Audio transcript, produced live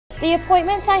The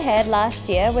appointments I had last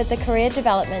year with the career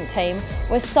development team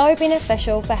were so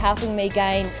beneficial for helping me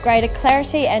gain greater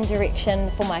clarity and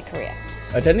direction for my career.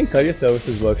 Attending career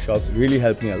services workshops really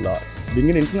helped me a lot.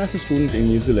 Being an international student in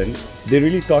New Zealand, they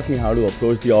really taught me how to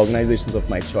approach the organizations of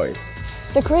my choice.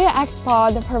 The Career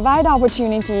Expo provide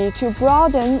opportunity to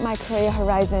broaden my career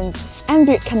horizons and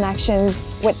build connections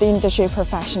with the industry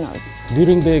professionals.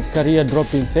 During the career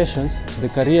drop-in sessions, the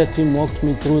career team walked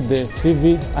me through the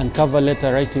CV and cover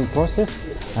letter writing process,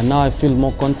 and now I feel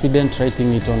more confident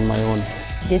writing it on my own.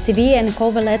 The CV and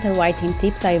cover letter writing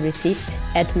tips I received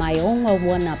at my own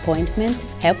one appointment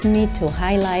helped me to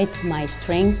highlight my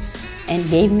strengths and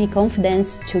gave me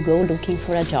confidence to go looking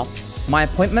for a job. My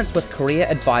appointments with career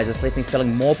advisors left me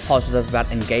feeling more positive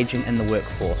about engaging in the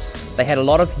workforce. They had a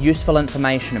lot of useful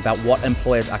information about what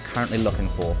employers are currently looking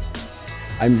for.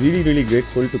 I'm really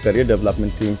grateful to career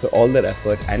development team for all their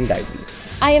effort and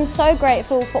guidance. I am so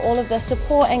grateful for all of the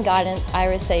support and guidance I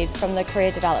received from the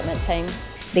career development team.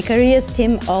 The careers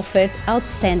team offered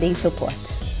outstanding support.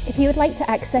 If you would like to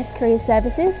access career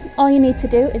services, all you need to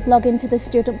do is log into the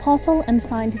student portal and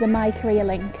find the My Career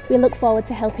link. We look forward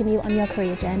to helping you on your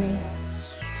career journey.